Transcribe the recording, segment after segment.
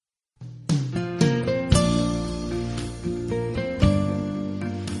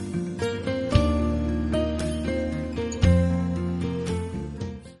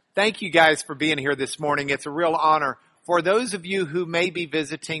Thank you guys for being here this morning. It's a real honor. For those of you who may be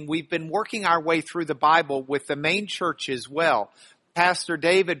visiting, we've been working our way through the Bible with the main church as well. Pastor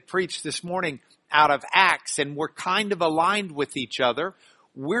David preached this morning out of Acts, and we're kind of aligned with each other.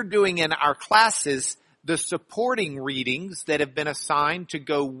 We're doing in our classes the supporting readings that have been assigned to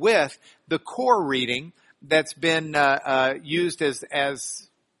go with the core reading that's been used as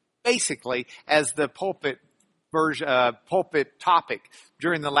basically as the pulpit topic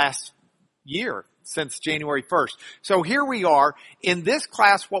during the last year since January 1st. So here we are. In this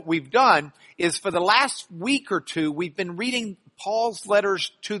class, what we've done is for the last week or two, we've been reading Paul's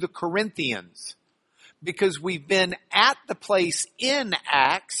letters to the Corinthians because we've been at the place in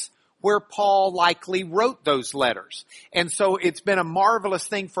Acts where Paul likely wrote those letters. And so it's been a marvelous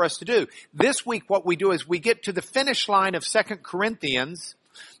thing for us to do. This week, what we do is we get to the finish line of 2 Corinthians.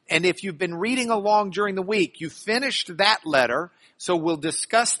 And if you've been reading along during the week, you finished that letter. So we'll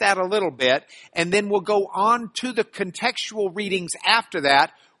discuss that a little bit. And then we'll go on to the contextual readings after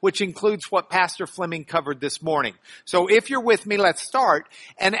that, which includes what Pastor Fleming covered this morning. So if you're with me, let's start.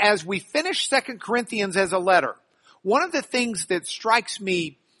 And as we finish 2 Corinthians as a letter, one of the things that strikes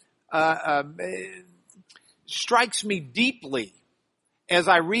me deeply as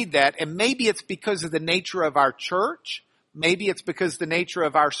I read that, and maybe it's because of the nature of our church, maybe it's because of the nature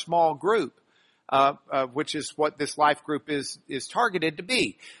of our small group, which is what this life group is targeted to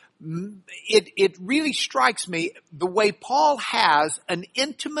be. It really strikes me the way Paul has an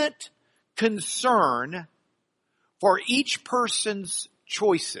intimate concern for each person's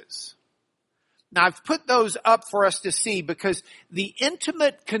choices. Now, I've put those up for us to see because the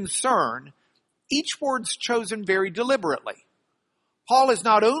intimate concern, each word's chosen very deliberately. Paul is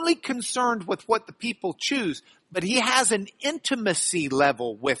not only concerned with what the people choose, but he has an intimacy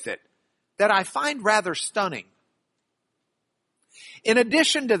level with it that I find rather stunning. In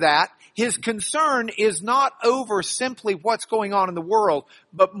addition to that, his concern is not over simply what's going on in the world,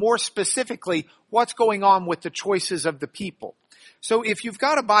 but more specifically, what's going on with the choices of the people. So if you've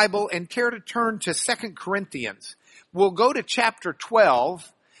got a Bible and care to turn to 2 Corinthians, we'll go to chapter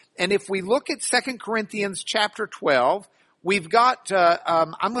 12. And if we look at 2 Corinthians chapter 12, we've got,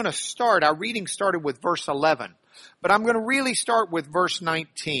 I'm going to start, our reading started with verse 11, but I'm going to really start with verse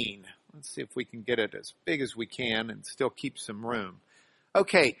 19. Let's see if we can get it as big as we can and still keep some room.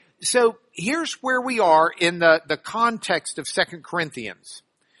 Okay, so here's where we are in the context of 2 Corinthians.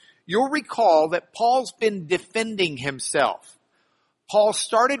 You'll recall that Paul's been defending himself. Paul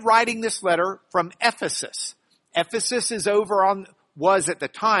started writing this letter from Ephesus. Ephesus was at the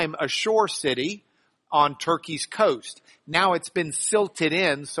time a shore city on Turkey's coast. Now it's been silted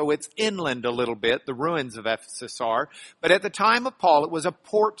in, so it's inland a little bit, the ruins of Ephesus are. But at the time of Paul, it was a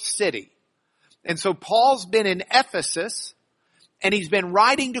port city. And so Paul's been in Ephesus, and he's been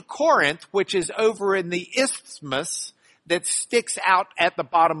writing to Corinth, which is over in the isthmus that sticks out at the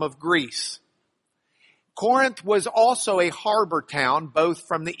bottom of Greece. Corinth was also a harbor town, both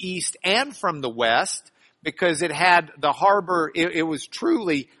from the east and from the west, because it had the harbor, it was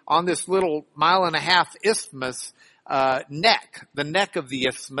truly on this little 1.5-mile isthmus neck, the neck of the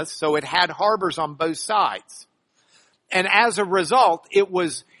isthmus, so it had harbors on both sides. And as a result, it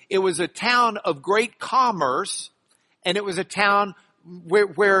was a town of great commerce, and it was a town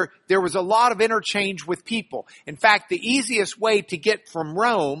where there was a lot of interchange with people. In fact, the easiest way to get from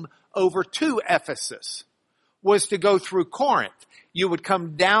Rome over to Ephesus was to go through Corinth. You would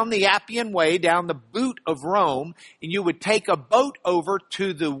come down the Appian Way, down the boot of Rome, and you would take a boat over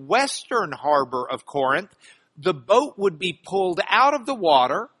to the western harbor of Corinth. The boat would be pulled out of the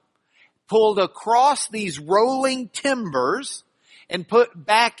water, pulled across these rolling timbers, and put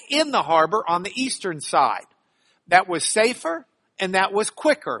back in the harbor on the eastern side. That was safer and that was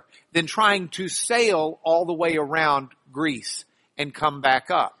quicker than trying to sail all the way around Greece and come back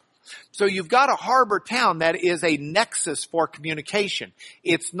up. So you've got a harbor town that is a nexus for communication.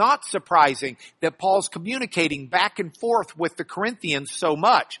 It's not surprising that Paul's communicating back and forth with the Corinthians so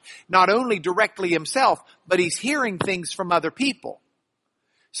much, not only directly himself, but he's hearing things from other people.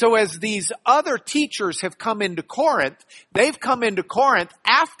 So as these other teachers have come into Corinth, they've come into Corinth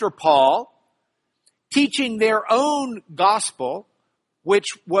after Paul, teaching their own gospel,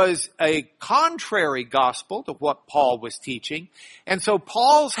 which was a contrary gospel to what Paul was teaching. And so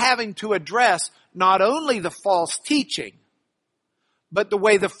Paul's having to address not only the false teaching, but the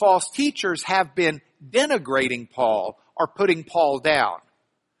way the false teachers have been denigrating Paul or putting Paul down.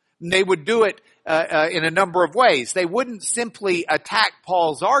 And they would do it in a number of ways. They wouldn't simply attack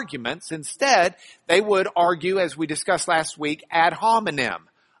Paul's arguments. Instead, they would argue, as we discussed last week, ad hominem,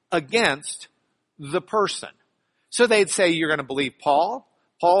 against the person. So they'd say, you're going to believe Paul?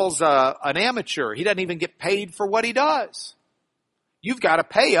 Paul's an amateur. He doesn't even get paid for what he does. You've got to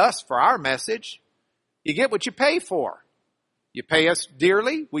pay us for our message. You get what you pay for. You pay us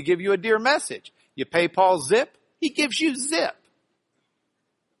dearly, we give you a dear message. You pay Paul zip, he gives you zip.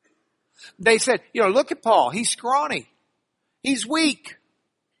 They said, look at Paul. He's scrawny. He's weak.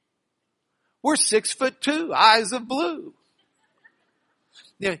 We're 6'2", eyes of blue.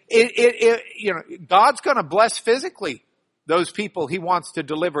 God's going to bless physically those people he wants to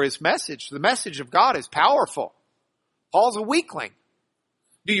deliver his message. The message of God is powerful. Paul's a weakling.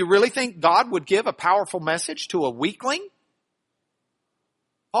 Do you really think God would give a powerful message to a weakling?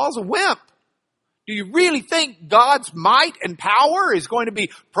 Paul's a wimp. Do you really think God's might and power is going to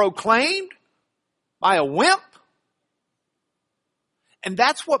be proclaimed by a wimp? And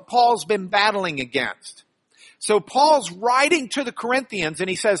that's what Paul's been battling against. So Paul's writing to the Corinthians and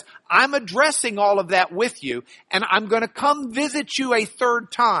he says, I'm addressing all of that with you and I'm going to come visit you a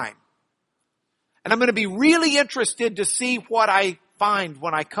third time. And I'm going to be really interested to see what I find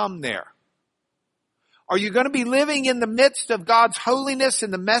when I come there. Are you going to be living in the midst of God's holiness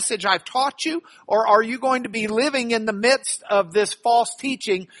and the message I've taught you? Or are you going to be living in the midst of this false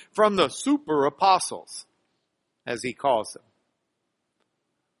teaching from the super apostles, as he calls them?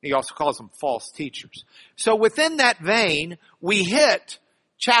 He also calls them false teachers. So within that vein, we hit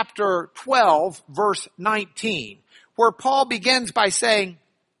chapter 12, verse 19, where Paul begins by saying,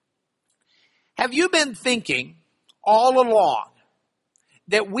 have you been thinking all along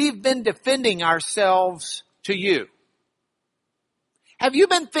that we've been defending ourselves to you? Have you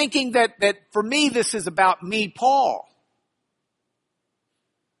been thinking that for me this is about me, Paul?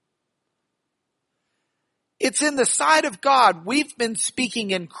 It's in the sight of God. We've been speaking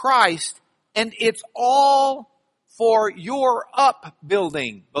in Christ, and it's all for your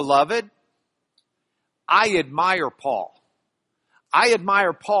upbuilding, beloved. I admire Paul. I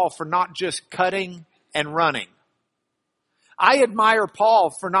admire Paul for not just cutting and running. I admire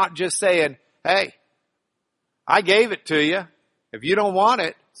Paul for not just saying, hey, I gave it to you. If you don't want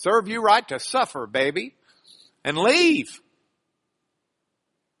it, serve you right to suffer, baby, and leave.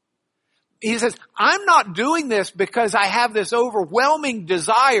 He says, I'm not doing this because I have this overwhelming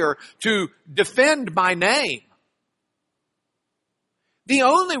desire to defend my name. The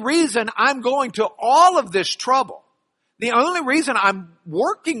only reason I'm going to all of this trouble, the only reason I'm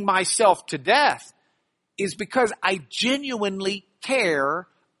working myself to death is because I genuinely care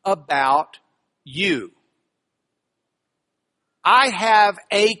about you. I have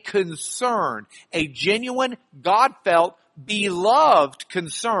a concern, a genuine, God-felt, beloved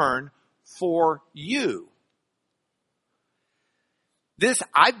concern for you.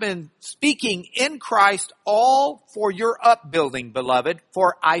 I've been speaking in Christ all for your upbuilding, beloved,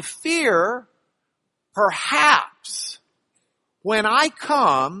 for I fear perhaps when I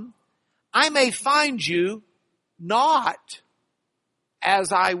come, I may find you not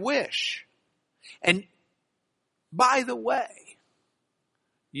as I wish. And by the way,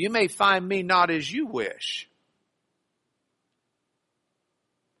 you may find me not as you wish.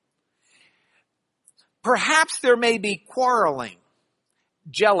 Perhaps there may be quarreling,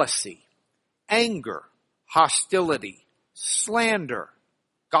 jealousy, anger, hostility, slander,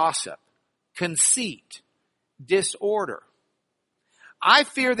 gossip, conceit, disorder. I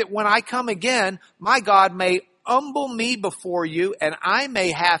fear that when I come again, my God may humble me before you and I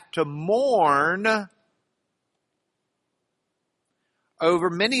may have to mourn over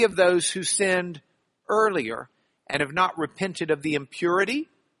many of those who sinned earlier and have not repented of the impurity,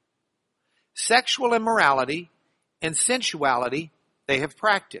 sexual immorality, and sensuality they have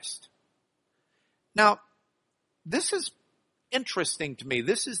practiced. Now, this is interesting to me.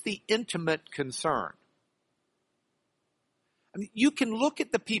 This is the intimate concern. I mean, you can look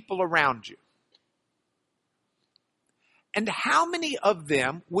at the people around you. And how many of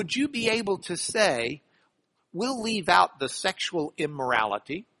them would you be able to say, we'll leave out the sexual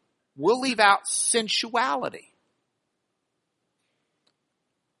immorality, we'll leave out sensuality?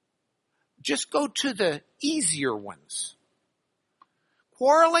 Just go to the easier ones.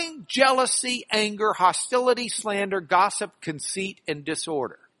 Quarreling, jealousy, anger, hostility, slander, gossip, conceit, and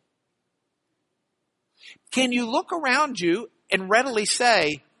disorder. Can you look around you and readily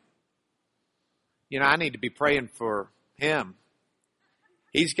say, I need to be praying for him.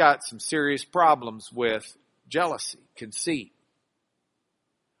 He's got some serious problems with jealousy, conceit.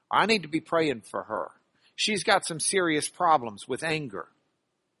 I need to be praying for her. She's got some serious problems with anger.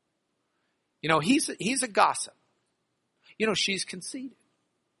 He's a gossip. She's conceited.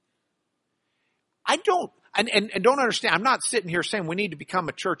 I don't understand. I'm not sitting here saying we need to become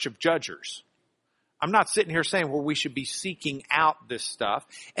a church of judgers. I'm not sitting here saying we should be seeking out this stuff.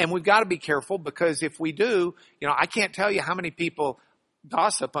 And we've got to be careful, because if we do, I can't tell you how many people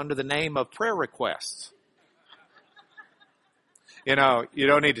gossip under the name of prayer requests. You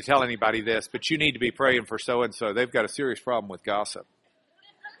don't need to tell anybody this, but you need to be praying for so-and-so. They've got a serious problem with gossip.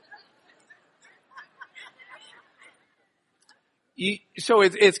 So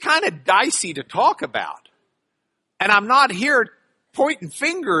it's kind of dicey to talk about. And I'm not here pointing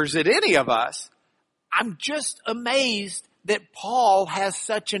fingers at any of us. I'm just amazed that Paul has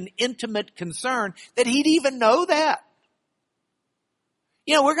such an intimate concern that he'd even know that.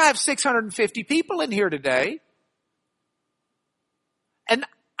 We're going to have 650 people in here today. And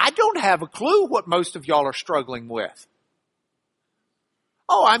I don't have a clue what most of y'all are struggling with.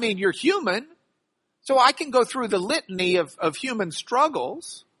 You're human. So I can go through the litany of human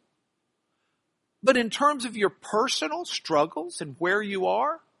struggles. But in terms of your personal struggles and where you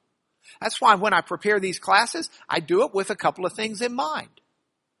are, that's why when I prepare these classes, I do it with a couple of things in mind.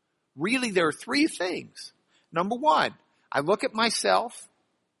 Really, there are three things. Number one, I look at myself,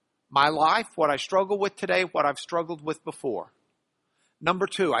 my life, what I struggle with today, what I've struggled with before. Number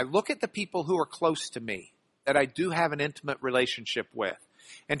two, I look at the people who are close to me, that I do have an intimate relationship with,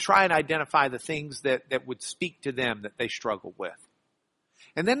 and try and identify the things that would speak to them that they struggle with.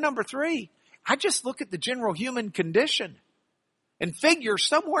 And then number three, I just look at the general human condition and figure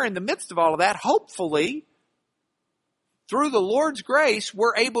somewhere in the midst of all of that, hopefully, through the Lord's grace,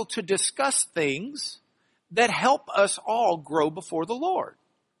 we're able to discuss things that help us all grow before the Lord.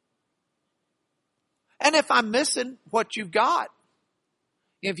 And if I'm missing what you've got,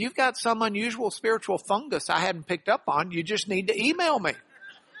 if you've got some unusual spiritual fungus I hadn't picked up on, you just need to email me.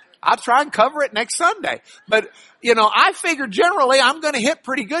 I'll try and cover it next Sunday. But, I figure generally I'm going to hit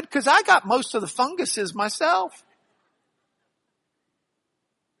pretty good because I got most of the funguses myself.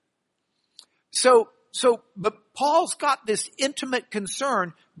 But Paul's got this intimate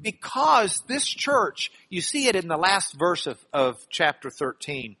concern because this church, you see it in the last verse of chapter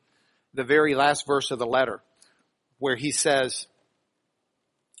 13, the very last verse of the letter, where he says,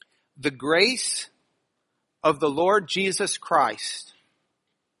 "The grace of the Lord Jesus Christ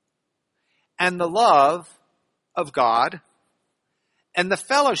and the love of God and the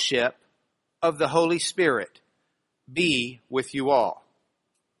fellowship of the Holy Spirit be with you all."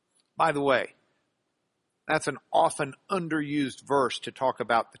 By the way, that's an often underused verse to talk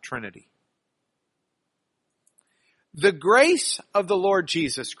about the Trinity. The grace of the Lord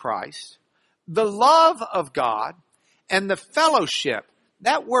Jesus Christ, the love of God, and the fellowship.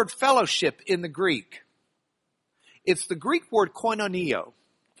 That word fellowship in the Greek, it's the Greek word koinonia,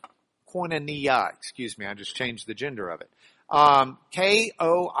 I just changed the gender of it. Koin,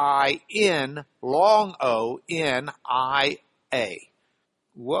 long O-N-I-A.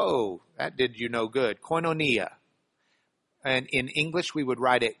 Whoa, that did you no good. Koinonia. And in English, we would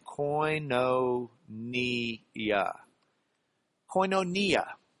write it koinonia.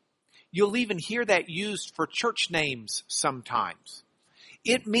 Koinonia. You'll even hear that used for church names sometimes.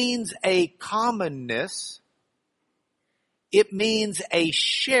 It means a commonness. It means a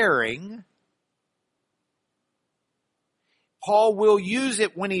sharing. Paul will use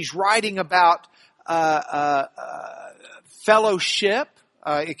it when he's writing about fellowship.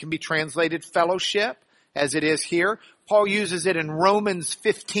 It can be translated fellowship, as it is here. Paul uses it in Romans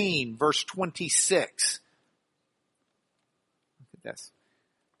 15, verse 26. Look at this.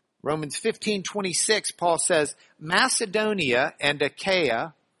 Romans 15:26, Paul says, "Macedonia and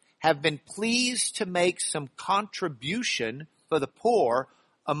Achaia have been pleased to make some contribution for the poor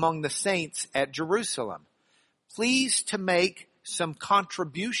among the saints at Jerusalem." Pleased to make some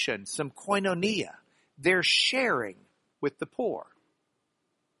contribution, some koinonia. They're sharing with the poor.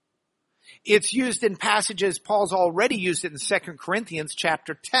 It's used in passages, Paul's already used it in 2 Corinthians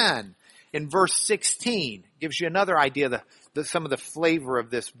chapter 10, in verse 16. Gives you another idea of some of the flavor of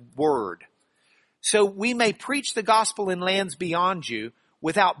this word. "So we may preach the gospel in lands beyond you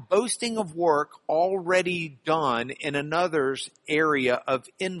without boasting of work already done in another's area of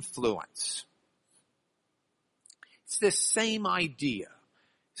influence." It's this same idea.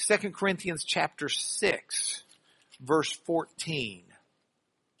 2 Corinthians chapter 6, verse 14.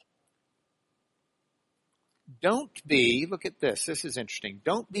 "Don't be," look at this, this is interesting.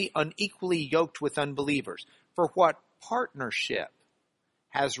 "Don't be unequally yoked with unbelievers. For what partnership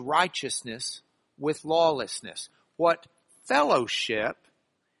has righteousness with lawlessness? What fellowship,"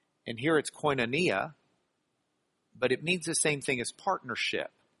 and here it's koinonia, but it means the same thing as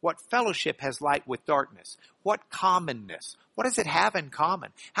partnership. What fellowship has light with darkness? What commonness? What does it have in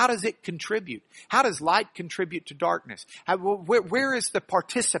common? How does it contribute? How does light contribute to darkness? Where is the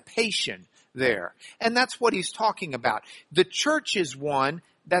participation there. And that's what he's talking about. The church is one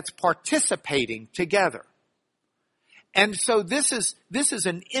that's participating together. And so this is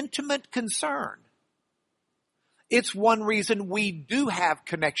an intimate concern. It's one reason we do have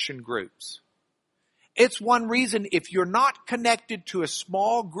connection groups. It's one reason if you're not connected to a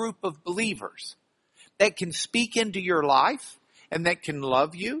small group of believers that can speak into your life and that can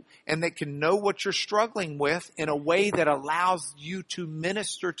love you and that can know what you're struggling with in a way that allows you to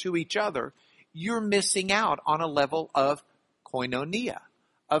minister to each other, you're missing out on a level of koinonia,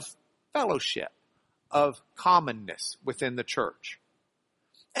 of fellowship, of commonness within the church.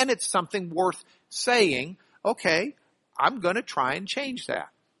 And it's something worth saying, okay, I'm going to try and change that.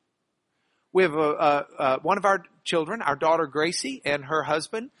 We have one of our children, our daughter Gracie, and her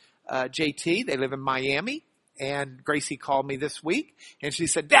husband, JT. They live in Miami. And Gracie called me this week, and she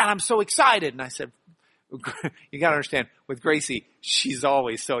said, Dad, I'm so excited. And I said, you got to understand, with Gracie, she's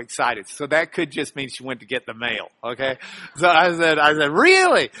always so excited. So that could just mean she went to get the mail, okay? So I said,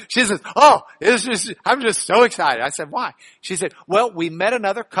 really? She says, I'm just so excited. I said, why? She said, well, we met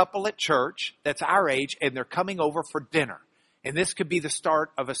another couple at church that's our age, and they're coming over for dinner. And this could be the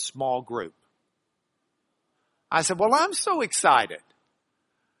start of a small group. I said, well, I'm so excited.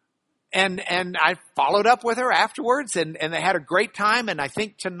 And I followed up with her afterwards, and they had a great time, and I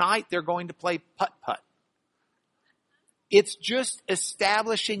think tonight they're going to play putt-putt. It's just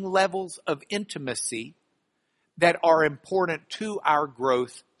establishing levels of intimacy that are important to our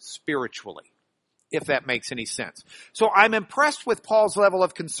growth spiritually, if that makes any sense. So I'm impressed with Paul's level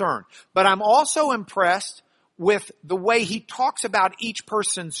of concern, but I'm also impressed with the way he talks about each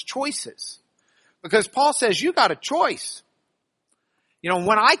person's choices. Because Paul says, you got a choice. You know,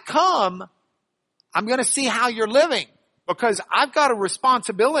 when I come, I'm going to see how you're living because I've got a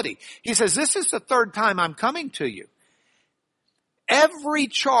responsibility. He says, this is the third time I'm coming to you. Every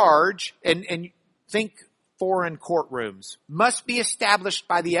charge, and think foreign courtrooms, must be established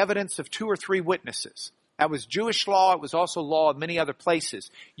by the evidence of 2 or 3 witnesses. That was Jewish law. It was also law of many other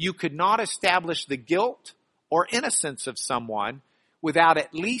places. You could not establish the guilt or innocence of someone without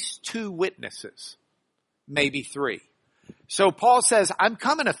at least 2 witnesses, maybe 3. So Paul says, I'm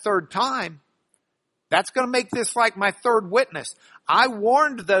coming a third time. That's going to make this like my third witness. I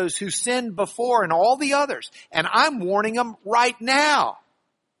warned those who sinned before and all the others, and I'm warning them right now,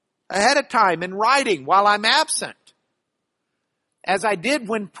 ahead of time in writing while I'm absent. As I did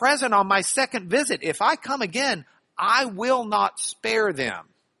when present on my second visit, if I come again, I will not spare them.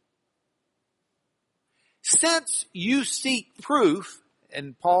 Since you seek proof,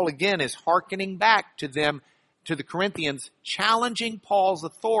 and Paul again is hearkening back to them, to the Corinthians, challenging Paul's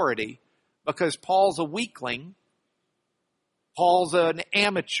authority because Paul's a weakling. Paul's an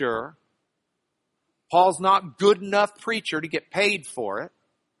amateur. Paul's not good enough preacher to get paid for it.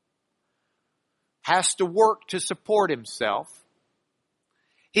 Has to work to support himself.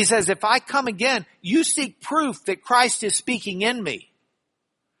 He says, if I come again, you seek proof that Christ is speaking in me.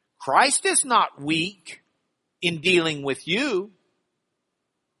 Christ is not weak in dealing with you.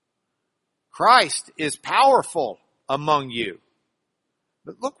 Christ is powerful among you.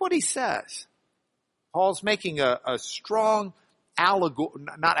 But look what he says. Paul's making a strong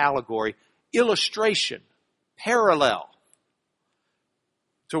illustration, parallel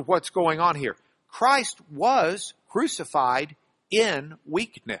to what's going on here. Christ was crucified in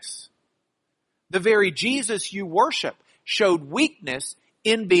weakness. The very Jesus you worship showed weakness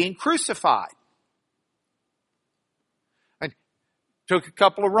in being crucified. Took a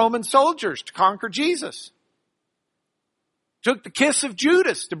couple of Roman soldiers to conquer Jesus. Took the kiss of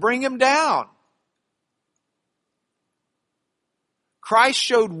Judas to bring him down. Christ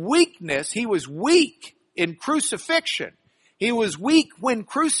showed weakness. He was weak in crucifixion. He was weak when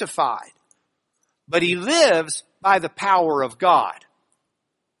crucified. But he lives by the power of God.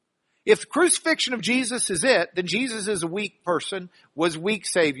 If the crucifixion of Jesus is it, then Jesus is a weak person, was a weak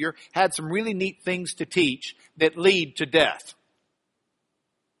Savior, had some really neat things to teach that lead to death.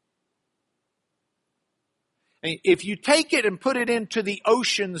 If you take it and put it into the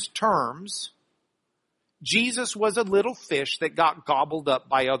ocean's terms, Jesus was a little fish that got gobbled up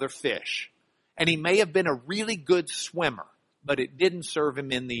by other fish. And he may have been a really good swimmer, but it didn't serve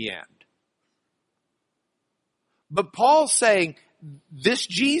him in the end. But Paul's saying, this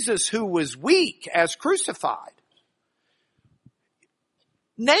Jesus who was weak as crucified,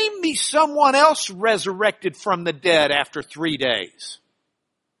 name me someone else resurrected from the dead after 3 days.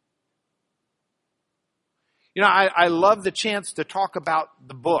 You know, I love the chance to talk about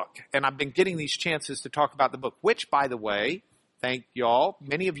the book, and I've been getting these chances to talk about the book, which, by the way, Thank y'all.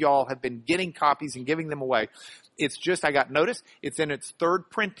 Many of y'all have been getting copies and giving them away. It's just, I got notice, it's in its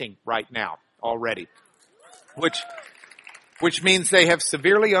third printing right now already, which means they have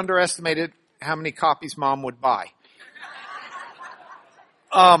severely underestimated how many copies Mom would buy.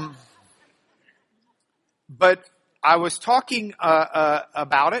 But I was talking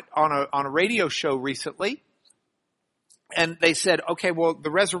about it on a radio show recently, and they said, okay, well,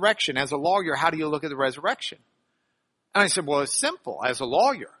 the resurrection, as a lawyer, how do you look at the resurrection? And I said, well, it's simple. As a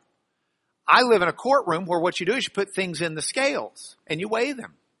lawyer, I live in a courtroom where what you do is you put things in the scales and you weigh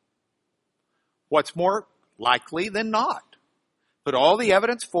them. What's more likely than not? Put all the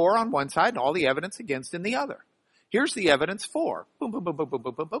evidence for on one side and all the evidence against in the other. Here's the evidence for. Boom, boom, boom, boom, boom,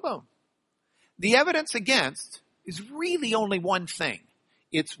 boom, boom, boom, boom. The evidence against is really only one thing.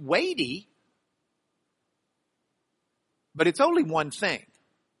 It's weighty, but it's only one thing.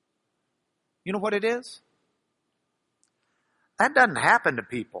 You know what it is? That doesn't happen to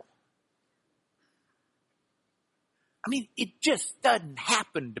people. I mean, it just doesn't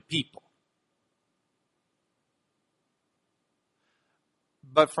happen to people.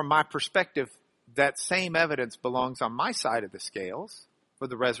 But from my perspective, that same evidence belongs on my side of the scales for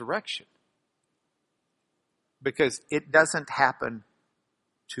the resurrection. Because it doesn't happen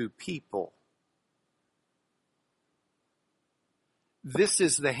to people. This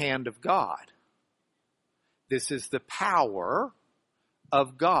is the hand of God. This is the power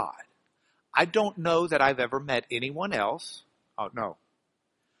of God. I don't know that I've ever met anyone else. Oh, no.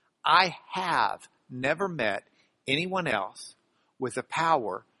 I have never met anyone else with the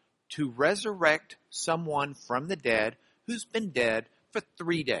power to resurrect someone from the dead who's been dead for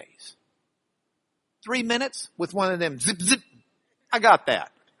 3 days. 3 minutes with one of them zip, zip. I got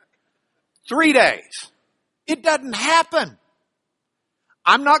that. 3 days. It doesn't happen.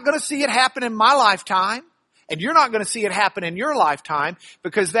 I'm not going to see it happen in my lifetime, and you're not going to see it happen in your lifetime,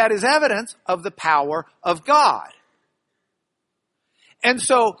 because that is evidence of the power of God. And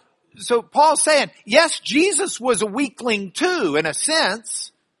so Paul's saying, yes, Jesus was a weakling too, in a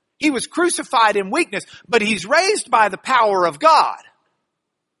sense. He was crucified in weakness, but he's raised by the power of God.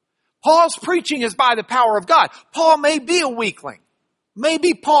 Paul's preaching is by the power of God. Paul may be a weakling.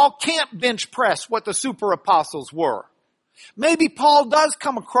 Maybe Paul can't bench press what the super apostles were. Maybe Paul does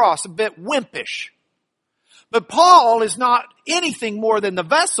come across a bit wimpish. But Paul is not anything more than the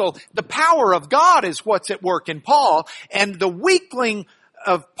vessel. The power of God is what's at work in Paul. And the weakling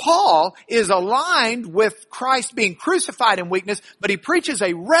of Paul is aligned with Christ being crucified in weakness, but he preaches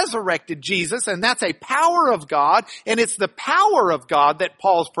a resurrected Jesus, and that's a power of God, and it's the power of God that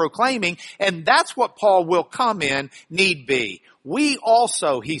Paul's proclaiming, and that's what Paul will come in need be. We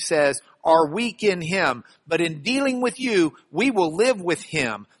also, he says, are weak in him, but in dealing with you, we will live with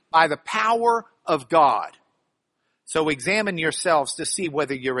him by the power of God. So examine yourselves to see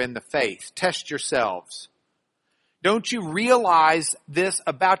whether you're in the faith. Test yourselves. Don't you realize this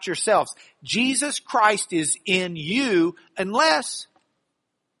about yourselves? Jesus Christ is in you unless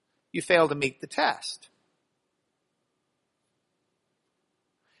you fail to meet the test.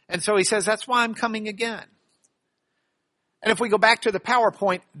 And so he says, that's why I'm coming again. And if we go back to the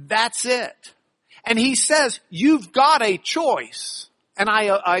PowerPoint, that's it. And he says, you've got a choice. And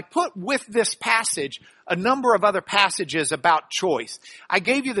I put with this passage a number of other passages about choice. I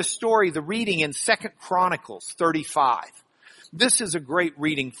gave you the story, the reading in 2 Chronicles 35. This is a great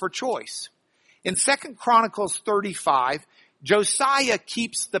reading for choice. In 2 Chronicles 35, Josiah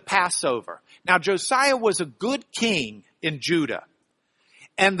keeps the Passover. Now, Josiah was a good king in Judah.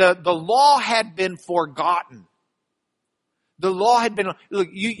 And the law had been forgotten. The law had been, look,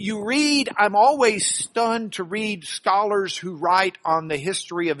 you read, I'm always stunned to read scholars who write on the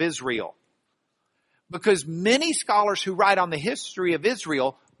history of Israel. Because many scholars who write on the history of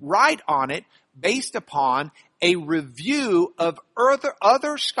Israel write on it based upon a review of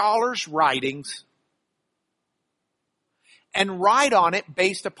other scholars' writings, and write on it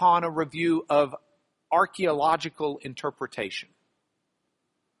based upon a review of archaeological interpretation.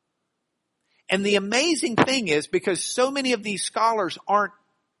 And the amazing thing is, because so many of these scholars aren't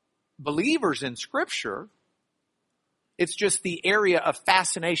believers in Scripture, it's just the area of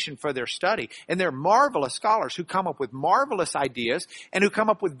fascination for their study. And they're marvelous scholars who come up with marvelous ideas and who come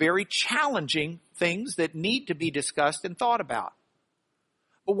up with very challenging things that need to be discussed and thought about.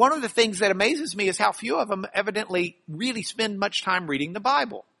 But one of the things that amazes me is how few of them evidently really spend much time reading the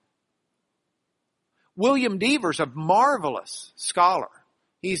Bible. William Dever's a marvelous scholar.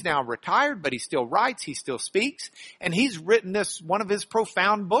 He's now retired, but he still writes, he still speaks, and he's written one of his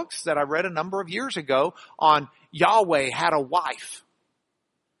profound books that I read a number of years ago on Yahweh Had a Wife.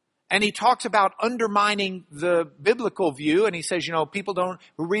 And he talks about undermining the biblical view. And he says, people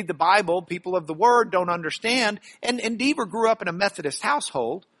who read the Bible, people of the Word, don't understand. And Deaver grew up in a Methodist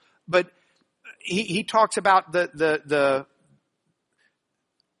household, but he talks about the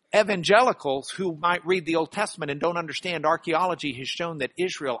evangelicals who might read the Old Testament and don't understand. Archaeology has shown that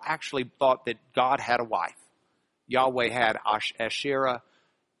Israel actually thought that God had a wife. Yahweh had Asherah.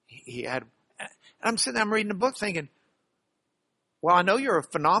 I'm sitting there, I'm reading the book thinking, well, I know you're a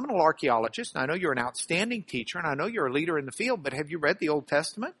phenomenal archaeologist, and I know you're an outstanding teacher, and I know you're a leader in the field, but have you read the Old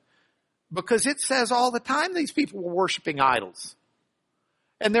Testament? Because it says all the time these people were worshiping idols.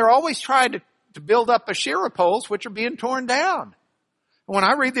 And they're always trying to build up Asherah poles, which are being torn down. When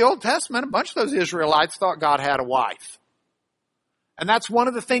I read the Old Testament, a bunch of those Israelites thought God had a wife. And that's one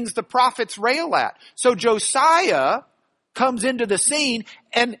of the things the prophets rail at. So Josiah comes into the scene,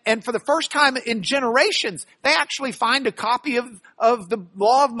 and for the first time in generations, they actually find a copy of the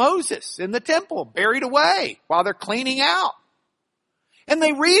law of Moses in the temple, buried away while they're cleaning out. And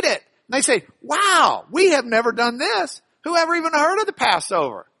they read it, and they say, wow, we have never done this. Who ever even heard of the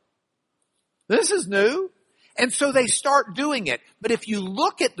Passover? This is new. And so they start doing it. But if you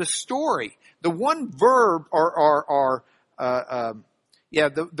look at the story, the one verb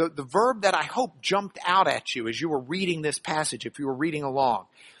the verb that I hope jumped out at you as you were reading this passage, if you were reading along.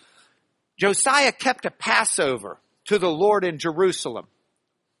 Josiah kept a Passover to the Lord in Jerusalem.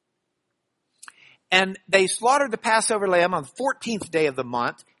 And they slaughtered the Passover lamb on the 14th day of the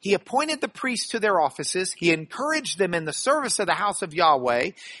month. He appointed the priests to their offices. He encouraged them in the service of the house of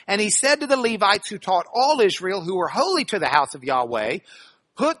Yahweh. And he said to the Levites who taught all Israel, who were holy to the house of Yahweh,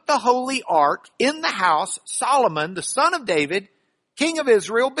 put the holy ark in the house Solomon, the son of David, king of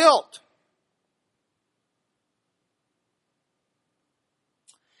Israel, built.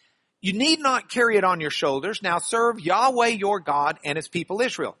 You need not carry it on your shoulders. Now serve Yahweh your God and his people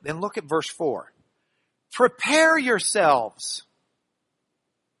Israel. Then look at verse 4. Prepare yourselves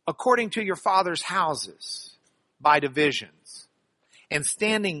according to your father's houses by divisions. And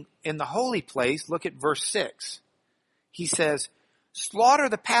standing in the holy place, look at verse 6. He says, slaughter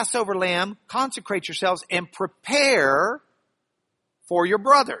the Passover lamb, consecrate yourselves, and prepare for your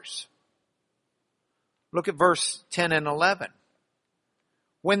brothers. Look at verse 10 and 11.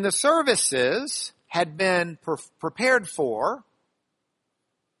 When the services had been prepared for,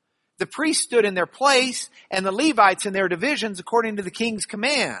 the priests stood in their place and the Levites in their divisions according to the king's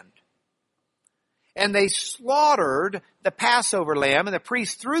command. And they slaughtered the Passover lamb, and the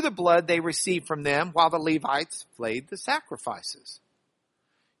priests threw the blood they received from them while the Levites flayed the sacrifices.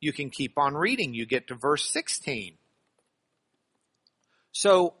 You can keep on reading. You get to verse 16.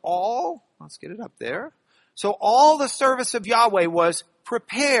 Let's get it up there. So all the service of Yahweh was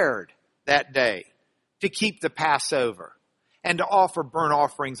prepared that day to keep the Passover and to offer burnt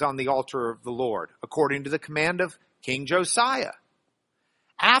offerings on the altar of the Lord, according to the command of King Josiah.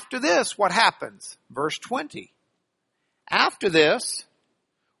 After this, what happens? Verse 20. After this,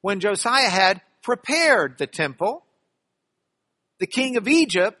 when Josiah had prepared the temple, the king of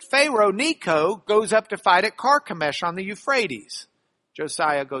Egypt, Pharaoh Necho, goes up to fight at Carchemish on the Euphrates.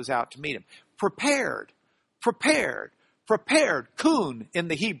 Josiah goes out to meet him. Prepared. Kun in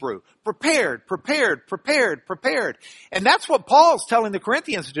the Hebrew. Prepared. And that's what Paul's telling the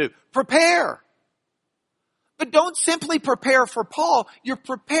Corinthians to do. Prepare. But don't simply prepare for Paul. You're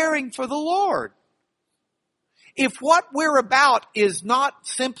preparing for the Lord. If what we're about is not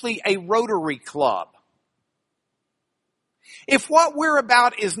simply a Rotary Club, if what we're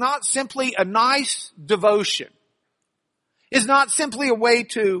about is not simply a nice devotion, is not simply a way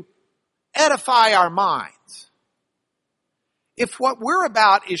to edify our minds, if what we're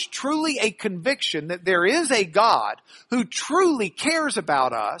about is truly a conviction that there is a God who truly cares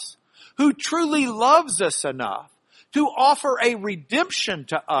about us, who truly loves us enough to offer a redemption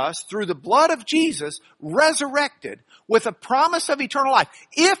to us through the blood of Jesus, resurrected with a promise of eternal life,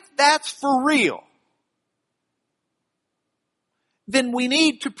 if that's for real, then we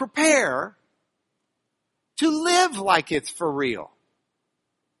need to prepare to live like it's for real.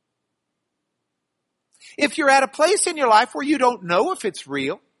 If you're at a place in your life where you don't know if it's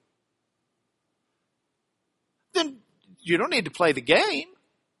real, then you don't need to play the game.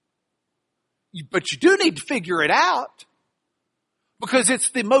 But you do need to figure it out, because it's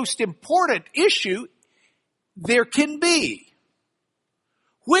the most important issue there can be.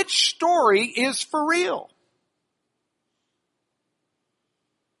 Which story is for real?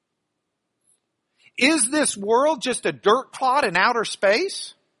 Is this world just a dirt clod in outer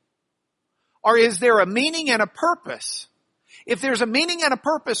space? Or is there a meaning and a purpose? If there's a meaning and a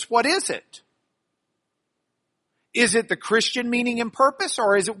purpose, what is it? Is it the Christian meaning and purpose,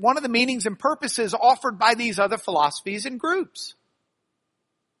 or is it one of the meanings and purposes offered by these other philosophies and groups?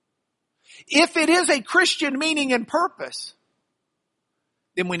 If it is a Christian meaning and purpose,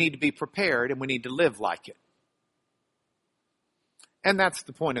 then we need to be prepared and we need to live like it. And that's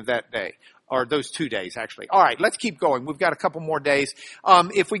the point of that day, or those 2 days actually. All right, let's keep going. We've got a couple more days.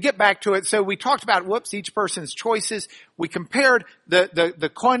 If we get back to it, so we talked about, each person's choices. We compared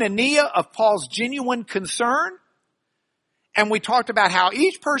the koinonia of Paul's genuine concern. And we talked about how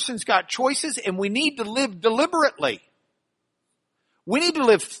each person's got choices and we need to live deliberately. We need to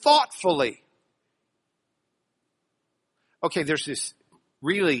live thoughtfully. Okay, there's this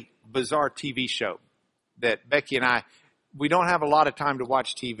really bizarre TV show that Becky and I, we don't have a lot of time to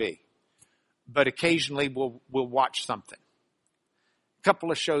watch TV, but occasionally we'll watch something. A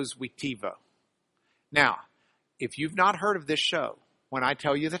couple of shows we TiVo. Now, if you've not heard of this show, when I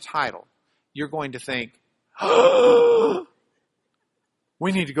tell you the title, you're going to think, oh,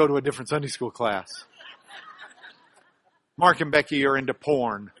 we need to go to a different Sunday school class. Mark and Becky are into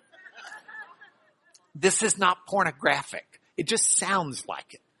porn. This is not pornographic. It just sounds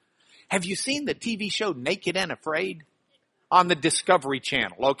like it. Have you seen the TV show Naked and Afraid? On the Discovery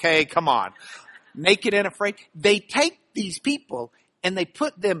Channel, okay? Come on. Naked and Afraid. They take these people and they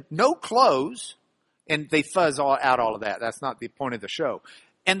put them no clothes, and they fuzz out all of that. That's not the point of the show.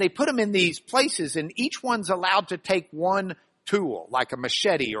 And they put them in these places, and each one's allowed to take one tool, like a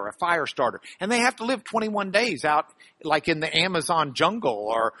machete or a fire starter. And they have to live 21 days out, like in the Amazon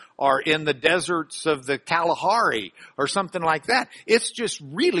jungle or in the deserts of the Kalahari or something like that. It's just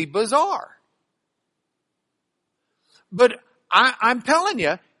really bizarre. But I'm telling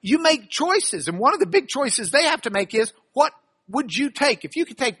you, you make choices. And one of the big choices they have to make is, what would you take? If you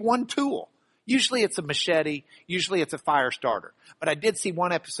could take one tool, usually it's a machete, usually it's a fire starter. But I did see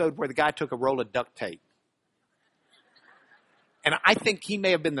one episode where the guy took a roll of duct tape. And I think he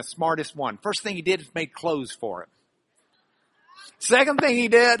may have been the smartest one. First thing he did is made clothes for him. Second thing he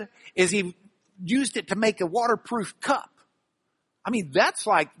did is he used it to make a waterproof cup. I mean, that's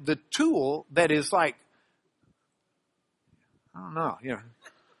like the tool that is like, I don't know,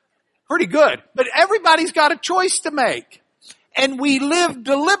 pretty good. But everybody's got a choice to make. And we live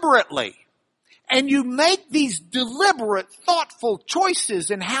deliberately. And you make these deliberate, thoughtful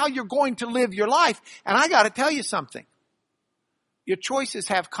choices in how you're going to live your life. And I got to tell you something. Your choices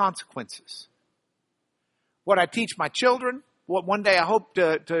have consequences. What I teach my children, what one day I hope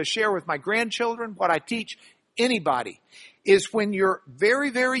to share with my grandchildren, what I teach anybody, is when you're very,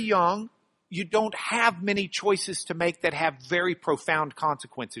 very young, you don't have many choices to make that have very profound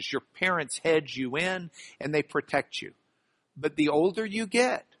consequences. Your parents hedge you in and they protect you. But the older you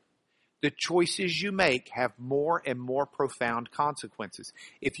get, the choices you make have more and more profound consequences.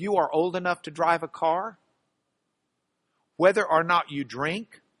 If you are old enough to drive a car, whether or not you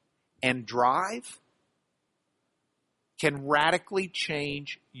drink and drive can radically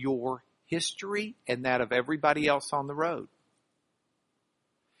change your history and that of everybody else on the road.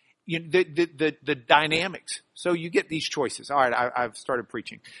 The dynamics. So you get these choices. All right, I've started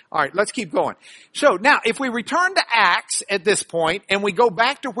preaching. All right, let's keep going. So now, if we return to Acts at this point, and we go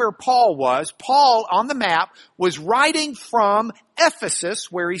back to where Paul was, Paul on the map was writing from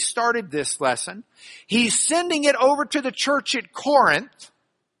Ephesus, where he started this lesson. He's sending it over to the church at Corinth.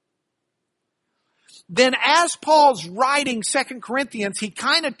 Then as Paul's writing 2 Corinthians, he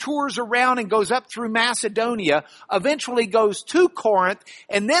kind of tours around and goes up through Macedonia, eventually goes to Corinth,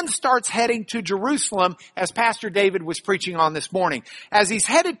 and then starts heading to Jerusalem, as Pastor David was preaching on this morning. As he's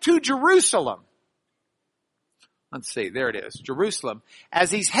headed to Jerusalem, let's see, there it is, Jerusalem.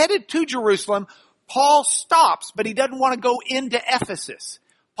 As he's headed to Jerusalem, Paul stops, but he doesn't want to go into Ephesus.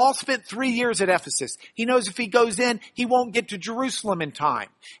 Paul spent 3 years at Ephesus. He knows if he goes in, he won't get to Jerusalem in time.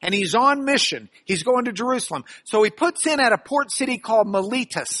 And he's on mission. He's going to Jerusalem. So he puts in at a port city called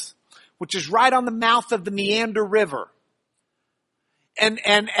Miletus, which is right on the mouth of the Meander River. And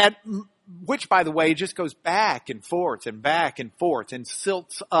at which, by the way, just goes back and forth and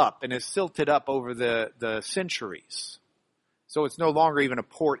silts up and is silted up over the centuries. So it's no longer even a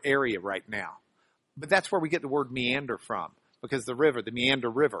port area right now. But that's where we get the word meander from. Because the river, the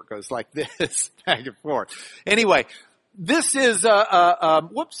Meander River, goes like this, back and forth. Anyway, this is,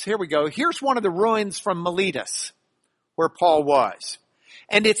 here we go. Here's one of the ruins from Miletus, where Paul was.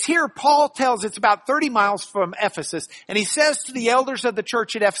 And it's here, Paul tells, it's about 30 miles from Ephesus, and he says to the elders of the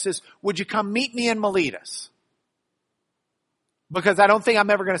church at Ephesus, would you come meet me in Miletus? Because I don't think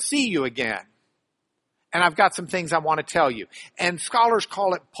I'm ever going to see you again. And I've got some things I want to tell you. And scholars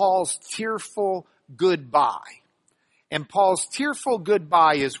call it Paul's tearful goodbye. And Paul's tearful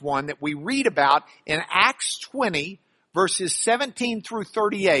goodbye is one that we read about in Acts 20, verses 17 through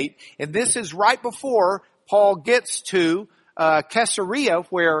 38. And this is right before Paul gets to Caesarea,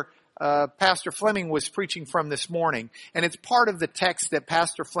 where Pastor Fleming was preaching from this morning. And it's part of the text that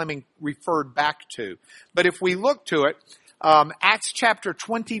Pastor Fleming referred back to. But if we look to it, Acts chapter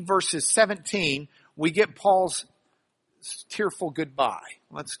 20, verses 17, we get Paul's tearful goodbye.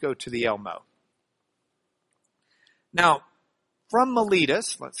 Let's go to the Elmo. Now, from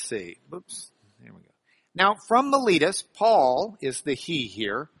Miletus, let's see. Oops, there we go. Now, from Miletus, Paul is the he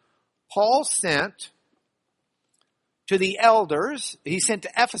here. Paul sent to the elders, he sent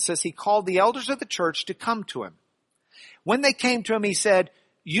to Ephesus, he called the elders of the church to come to him. When they came to him, he said,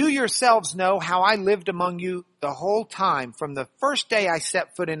 "You yourselves know how I lived among you the whole time from the first day I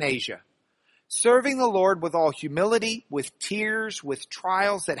set foot in Asia, serving the Lord with all humility, with tears, with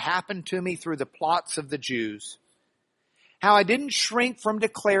trials that happened to me through the plots of the Jews. How I didn't shrink from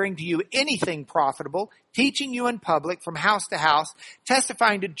declaring to you anything profitable, teaching you in public from house to house,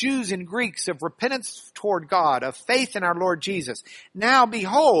 testifying to Jews and Greeks of repentance toward God, of faith in our Lord Jesus. Now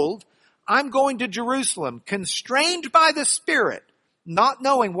behold, I'm going to Jerusalem, constrained by the Spirit, not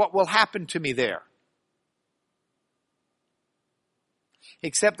knowing what will happen to me there.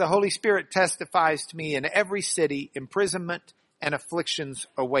 Except the Holy Spirit testifies to me in every city, imprisonment and afflictions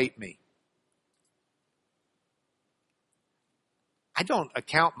await me." I don't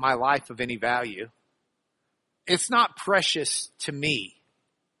account my life of any value. It's not precious to me.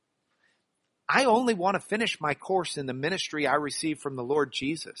 I only want to finish my course in the ministry I received from the Lord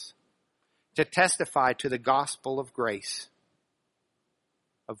Jesus, to testify to the gospel of grace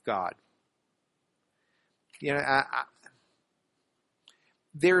of God. You know,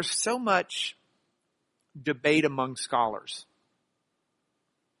 there's so much debate among scholars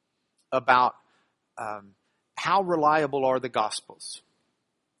about how reliable are the Gospels?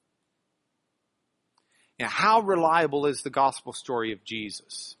 You know, how reliable is the gospel story of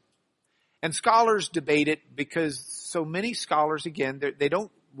Jesus? And scholars debate it because so many scholars, again, they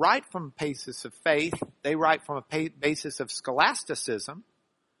don't write from a basis of faith. They write from a basis of scholasticism.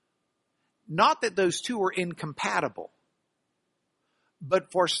 Not that those two are incompatible.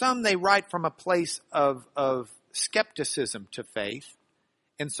 But for some, they write from a place of skepticism to faith.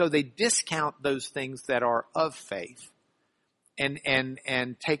 And so they discount those things that are of faith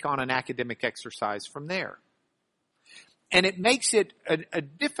and take on an academic exercise from there. And it makes it a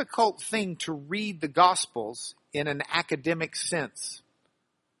difficult thing to read the Gospels in an academic sense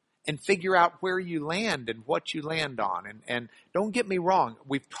and figure out where you land and what you land on. And don't get me wrong,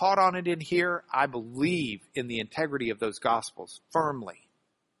 we've taught on it in here. I believe in the integrity of those Gospels firmly,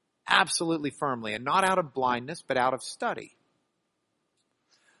 absolutely firmly, and not out of blindness, but out of study.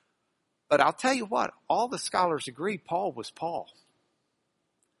 But I'll tell you what, all the scholars agree Paul was Paul.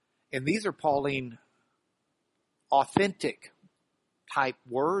 And these are Pauline authentic type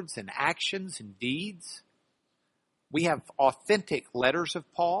words and actions and deeds. We have authentic letters of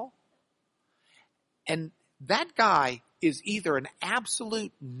Paul. And that guy is either an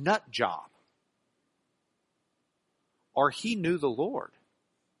absolute nut job or he knew the Lord.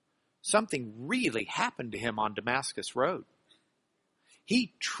 Something really happened to him on Damascus Road.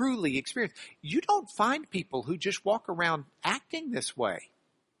 He truly experienced. You don't find people who just walk around acting this way.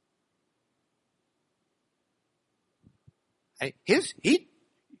 He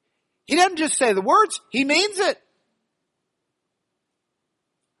doesn't just say the words, he means it.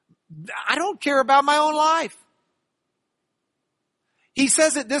 I don't care about my own life. He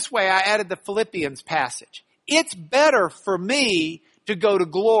says it this way. I added the Philippians passage. It's better for me to go to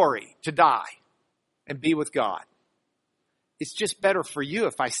glory, to die, and be with God. It's just better for you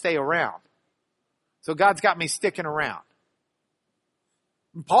if I stay around. So God's got me sticking around.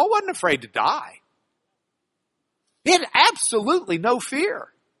 And Paul wasn't afraid to die. He had absolutely no fear.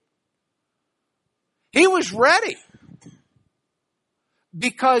 He was ready.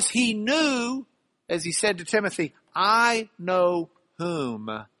 Because he knew, as he said to Timothy, I know whom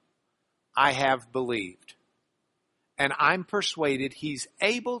I have believed. And I'm persuaded he's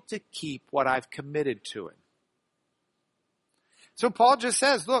able to keep what I've committed to him. So Paul just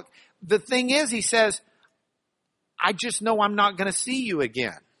says, look, the thing is, he says, I just know I'm not going to see you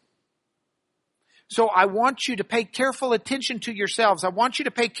again. So I want you to pay careful attention to yourselves. I want you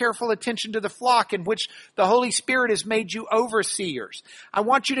to pay careful attention to the flock in which the Holy Spirit has made you overseers. I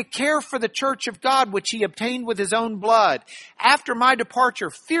want you to care for the church of God, which he obtained with his own blood. After my departure,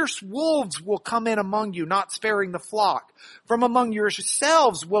 fierce wolves will come in among you, not sparing the flock. From among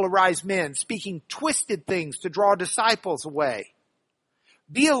yourselves will arise men, speaking twisted things to draw disciples away.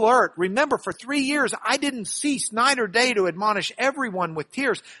 Be alert. Remember, for 3 years, I didn't cease night or day to admonish everyone with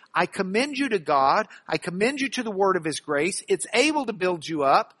tears. I commend you to God. I commend you to the word of his grace. It's able to build you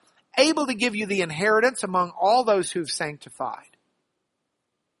up, able to give you the inheritance among all those who've sanctified.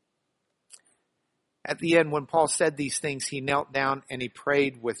 At the end, when Paul said these things, he knelt down and he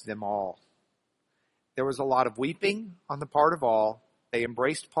prayed with them all. There was a lot of weeping on the part of all. They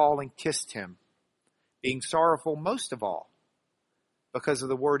embraced Paul and kissed him, being sorrowful most of all because of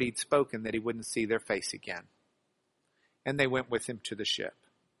the word he'd spoken that he wouldn't see their face again. And they went with him to the ship,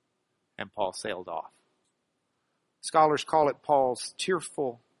 and Paul sailed off. Scholars call it Paul's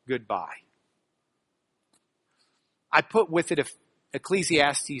tearful goodbye. I put with it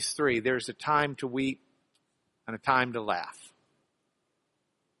Ecclesiastes 3, there's a time to weep and a time to laugh.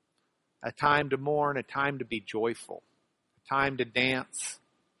 A time to mourn, a time to be joyful. A time to dance,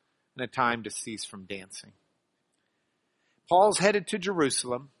 and a time to cease from dancing. Paul's headed to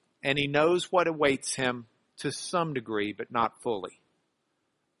Jerusalem, and he knows what awaits him to some degree, but not fully.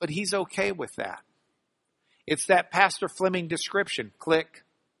 But he's okay with that. It's that Pastor Fleming description. Click,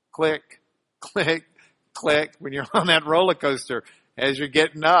 click, click, click, when you're on that roller coaster as you're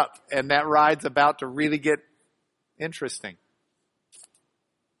getting up, and that ride's about to really get interesting.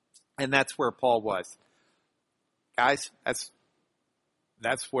 And that's where Paul was. Guys,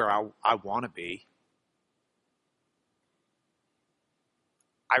 that's where I want to be.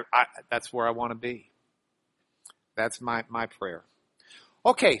 That's where I want to be. That's my prayer.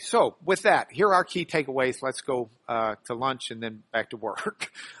 Okay, so with that, here are our key takeaways. Let's go to lunch and then back to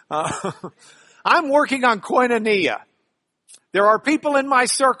work. I'm working on koinonia. There are people in my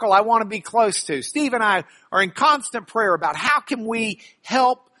circle I want to be close to. Steve and I are in constant prayer about how can we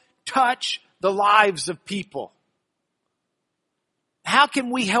help touch the lives of people. How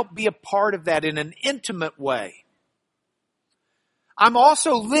can we help be a part of that in an intimate way? I'm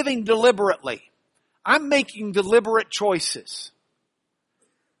also living deliberately. I'm making deliberate choices.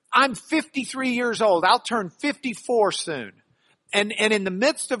 I'm 53 years old. I'll turn 54 soon. And in the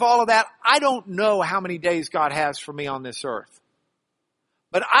midst of all of that, I don't know how many days God has for me on this earth.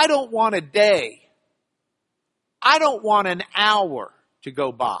 But I don't want a day. I don't want an hour to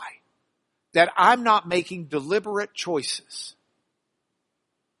go by that I'm not making deliberate choices.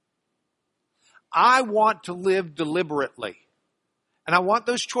 I want to live deliberately. And I want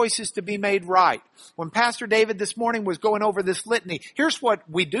those choices to be made right. When Pastor David this morning was going over this litany, here's what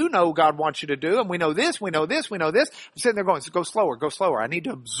we do know God wants you to do. And we know this, we know this, we know this. I'm sitting there going, go slower, go slower. I need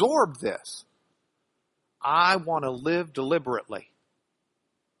to absorb this. I want to live deliberately.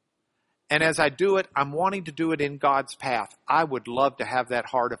 And as I do it, I'm wanting to do it in God's path. I would love to have that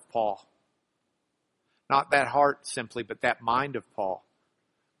heart of Paul. Not that heart simply, but that mind of Paul.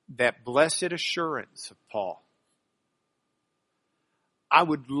 That blessed assurance of Paul. I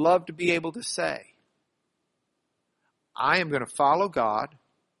would love to be able to say, I am going to follow God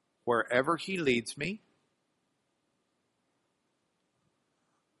wherever he leads me,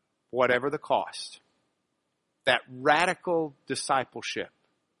 whatever the cost. That radical discipleship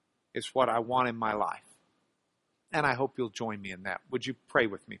is what I want in my life. And I hope you'll join me in that. Would you pray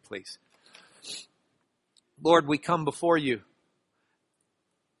with me, please? Lord, we come before you.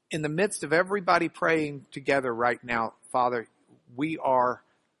 In the midst of everybody praying together right now, Father, we are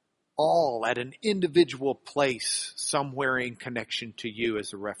all at an individual place somewhere in connection to you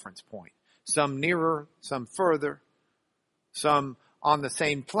as a reference point. Some nearer, some further, some on the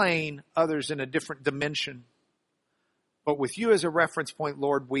same plane, others in a different dimension. But with you as a reference point,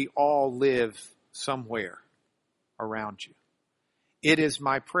 Lord, we all live somewhere around you. It is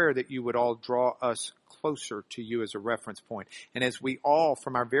my prayer that you would all draw us closer to you as a reference point. And as we all,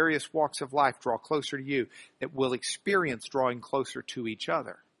 from our various walks of life, draw closer to you, that we'll experience drawing closer to each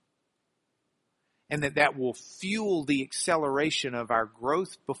other. And that will fuel the acceleration of our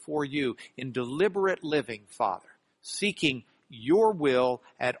growth before you in deliberate living, Father, seeking your will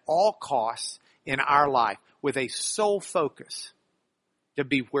at all costs in our life with a sole focus to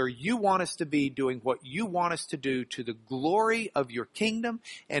be where you want us to be, doing what you want us to do to the glory of your kingdom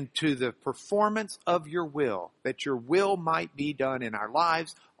and to the performance of your will, that your will might be done in our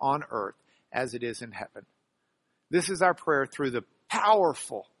lives on earth as it is in heaven. This is our prayer through the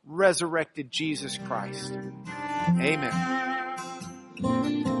powerful, resurrected Jesus Christ. Amen.